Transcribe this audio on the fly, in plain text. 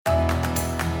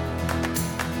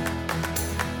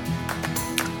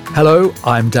Hello,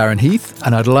 I'm Darren Heath,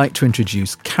 and I'd like to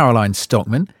introduce Caroline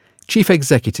Stockman, Chief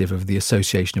Executive of the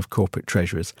Association of Corporate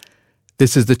Treasurers.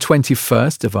 This is the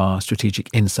 21st of our Strategic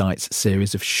Insights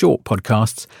series of short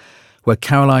podcasts where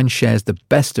Caroline shares the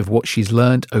best of what she's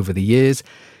learned over the years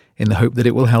in the hope that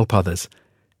it will help others.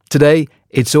 Today,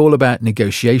 it's all about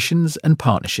negotiations and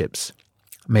partnerships.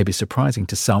 It may be surprising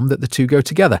to some that the two go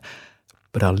together,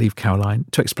 but I'll leave Caroline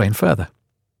to explain further.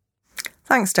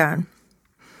 Thanks, Darren.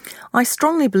 I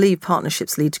strongly believe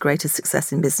partnerships lead to greater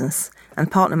success in business, and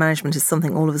partner management is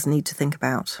something all of us need to think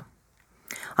about.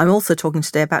 I'm also talking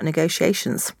today about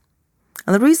negotiations.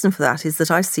 And the reason for that is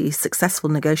that I see successful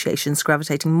negotiations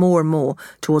gravitating more and more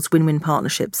towards win-win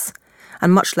partnerships,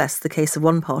 and much less the case of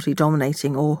one party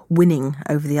dominating or winning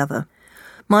over the other.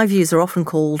 My views are often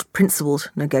called principled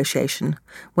negotiation,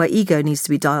 where ego needs to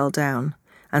be dialed down,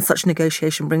 and such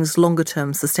negotiation brings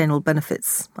longer-term sustainable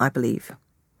benefits, I believe.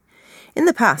 In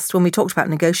the past, when we talked about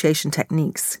negotiation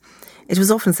techniques, it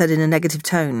was often said in a negative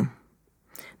tone.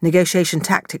 Negotiation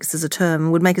tactics as a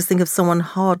term would make us think of someone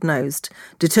hard-nosed,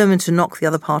 determined to knock the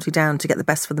other party down to get the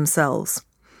best for themselves.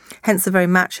 Hence a very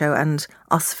macho and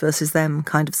us versus them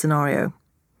kind of scenario.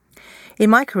 In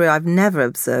my career, I've never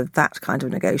observed that kind of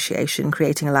negotiation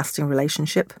creating a lasting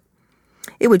relationship.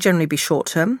 It would generally be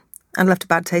short-term and left a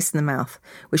bad taste in the mouth,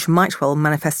 which might well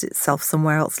manifest itself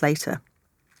somewhere else later.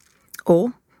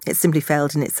 Or it simply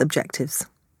failed in its objectives.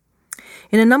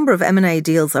 In a number of M&A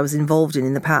deals I was involved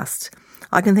in the past,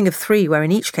 I can think of three where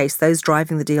in each case those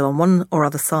driving the deal on one or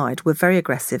other side were very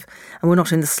aggressive and were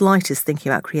not in the slightest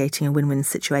thinking about creating a win-win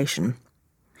situation.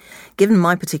 Given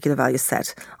my particular value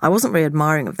set, I wasn't very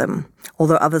admiring of them,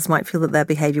 although others might feel that their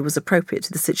behaviour was appropriate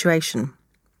to the situation.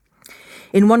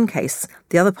 In one case,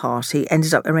 the other party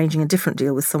ended up arranging a different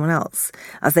deal with someone else,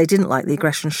 as they didn't like the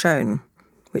aggression shown,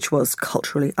 which was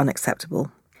culturally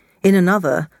unacceptable. In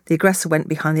another, the aggressor went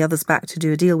behind the other's back to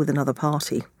do a deal with another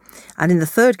party. And in the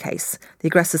third case, the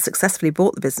aggressor successfully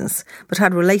bought the business, but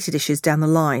had related issues down the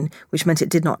line, which meant it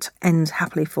did not end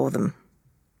happily for them.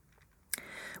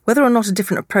 Whether or not a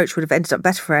different approach would have ended up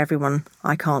better for everyone,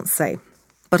 I can't say.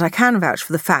 But I can vouch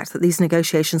for the fact that these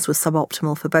negotiations were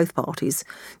suboptimal for both parties,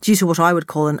 due to what I would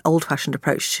call an old-fashioned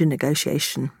approach to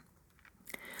negotiation.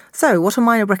 So, what are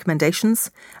my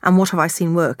recommendations, and what have I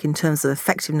seen work in terms of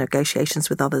effective negotiations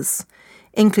with others,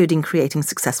 including creating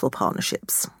successful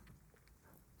partnerships?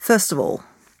 First of all,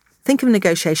 think of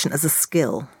negotiation as a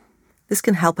skill. This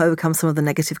can help overcome some of the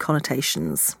negative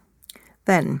connotations.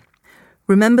 Then,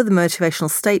 remember the Motivational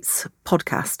States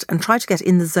podcast and try to get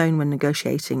in the zone when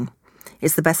negotiating.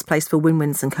 It's the best place for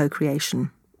win-wins and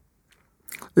co-creation.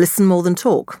 Listen more than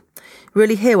talk.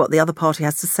 Really hear what the other party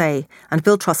has to say and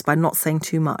build trust by not saying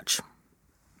too much.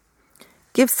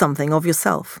 Give something of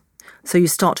yourself, so you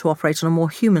start to operate on a more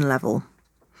human level.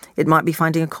 It might be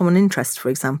finding a common interest, for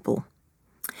example.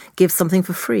 Give something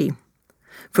for free.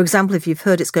 For example, if you've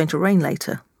heard it's going to rain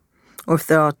later, or if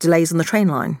there are delays on the train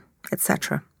line,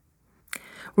 etc.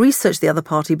 Research the other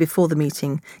party before the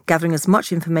meeting, gathering as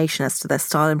much information as to their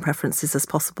style and preferences as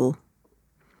possible.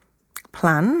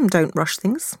 Plan, don't rush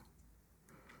things.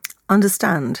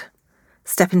 Understand.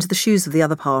 Step into the shoes of the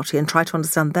other party and try to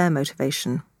understand their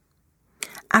motivation.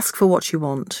 Ask for what you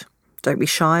want. Don't be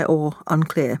shy or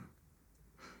unclear.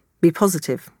 Be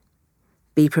positive.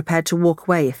 Be prepared to walk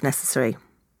away if necessary.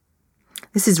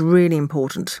 This is really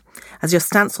important, as your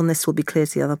stance on this will be clear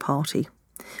to the other party.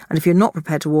 And if you're not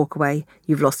prepared to walk away,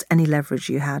 you've lost any leverage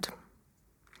you had.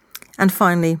 And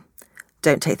finally,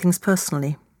 don't take things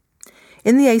personally.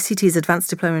 In the ACT's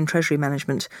Advanced Diploma in Treasury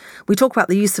Management, we talk about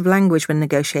the use of language when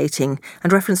negotiating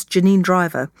and reference Janine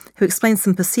Driver, who explains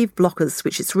some perceived blockers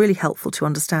which it's really helpful to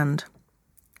understand.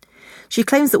 She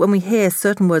claims that when we hear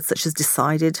certain words such as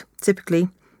decided, typically,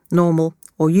 normal,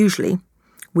 or usually,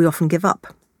 we often give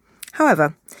up.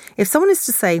 However, if someone is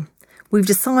to say, we've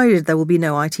decided there will be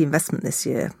no IT investment this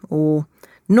year, or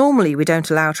normally we don't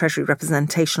allow Treasury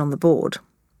representation on the board,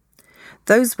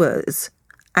 those words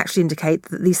actually indicate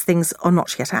that these things are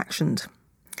not yet actioned.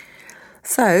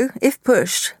 So, if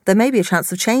pushed, there may be a chance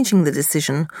of changing the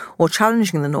decision or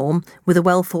challenging the norm with a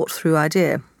well-thought-through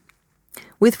idea.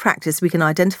 With practice, we can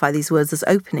identify these words as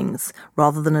openings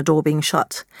rather than a door being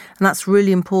shut, and that's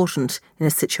really important in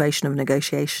a situation of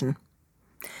negotiation.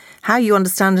 How you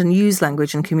understand and use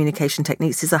language and communication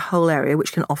techniques is a whole area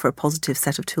which can offer a positive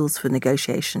set of tools for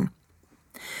negotiation.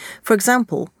 For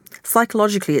example,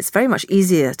 psychologically, it's very much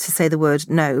easier to say the word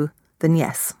no than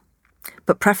yes,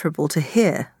 but preferable to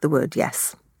hear the word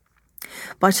yes.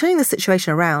 By turning the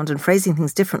situation around and phrasing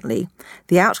things differently,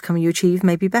 the outcome you achieve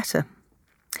may be better.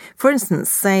 For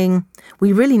instance, saying,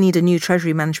 "We really need a new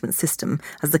treasury management system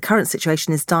as the current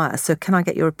situation is dire, so can I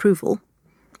get your approval?"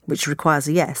 which requires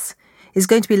a yes, is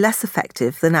going to be less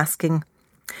effective than asking,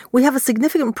 "We have a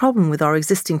significant problem with our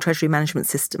existing treasury management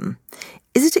system.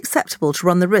 Is it acceptable to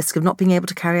run the risk of not being able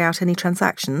to carry out any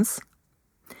transactions?"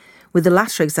 With the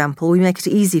latter example, we make it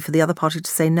easy for the other party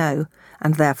to say no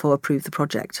and therefore approve the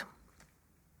project.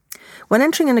 When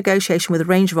entering a negotiation with a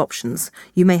range of options,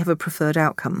 you may have a preferred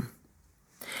outcome.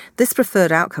 This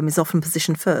preferred outcome is often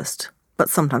positioned first, but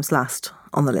sometimes last,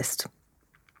 on the list.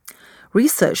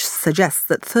 Research suggests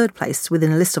that third place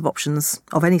within a list of options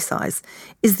of any size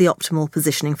is the optimal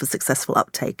positioning for successful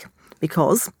uptake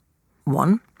because,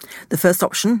 1. The first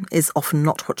option is often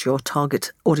not what your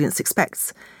target audience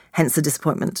expects, hence a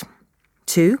disappointment.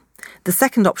 2. The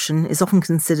second option is often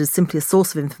considered simply a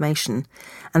source of information,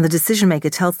 and the decision maker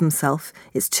tells themselves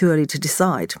it's too early to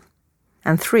decide.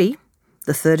 And 3.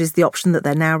 The third is the option that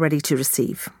they're now ready to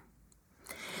receive.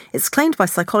 It's claimed by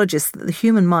psychologists that the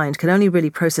human mind can only really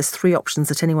process 3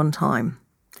 options at any one time.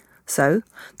 So,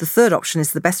 the third option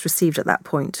is the best received at that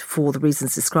point for the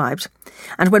reasons described,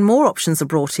 and when more options are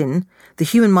brought in, the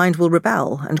human mind will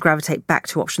rebel and gravitate back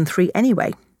to option 3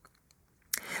 anyway.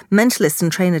 Mentalist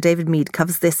and trainer David Mead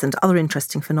covers this and other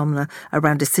interesting phenomena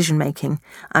around decision-making,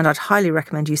 and I'd highly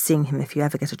recommend you seeing him if you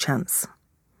ever get a chance.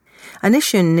 An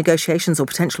issue in negotiations or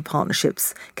potential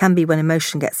partnerships can be when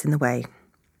emotion gets in the way.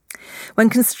 When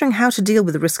considering how to deal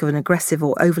with the risk of an aggressive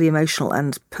or overly emotional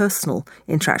and personal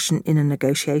interaction in a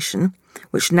negotiation,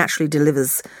 which naturally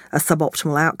delivers a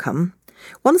suboptimal outcome,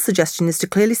 one suggestion is to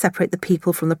clearly separate the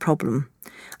people from the problem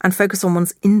and focus on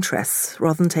one's interests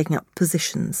rather than taking up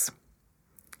positions.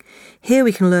 Here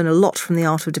we can learn a lot from the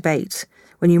art of debate,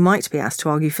 when you might be asked to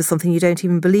argue for something you don't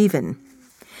even believe in.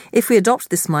 If we adopt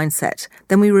this mindset,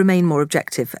 then we remain more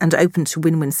objective and open to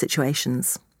win-win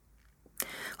situations.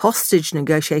 Hostage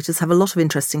negotiators have a lot of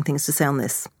interesting things to say on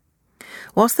this.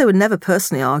 Whilst they would never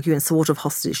personally argue in support of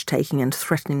hostage-taking and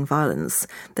threatening violence,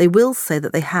 they will say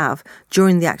that they have,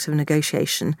 during the act of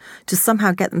negotiation, to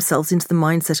somehow get themselves into the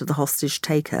mindset of the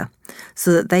hostage-taker,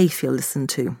 so that they feel listened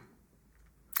to.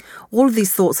 All of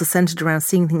these thoughts are centred around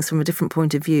seeing things from a different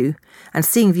point of view, and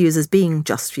seeing views as being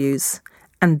just views,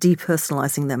 and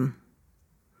depersonalising them.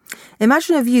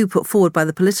 Imagine a view put forward by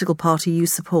the political party you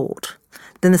support,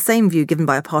 then the same view given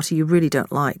by a party you really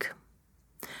don't like.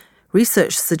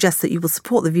 Research suggests that you will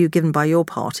support the view given by your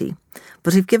party,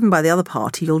 but if given by the other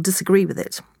party, you'll disagree with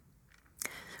it.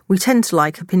 We tend to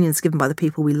like opinions given by the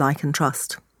people we like and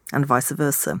trust, and vice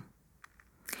versa.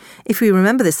 If we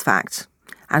remember this fact,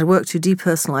 and work to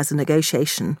depersonalise a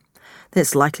negotiation, then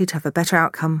it's likely to have a better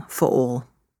outcome for all.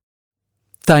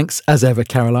 Thanks as ever,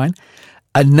 Caroline.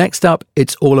 And next up,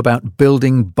 it's all about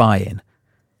building buy-in.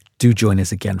 Do join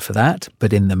us again for that,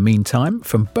 but in the meantime,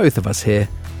 from both of us here,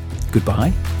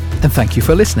 goodbye and thank you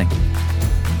for listening.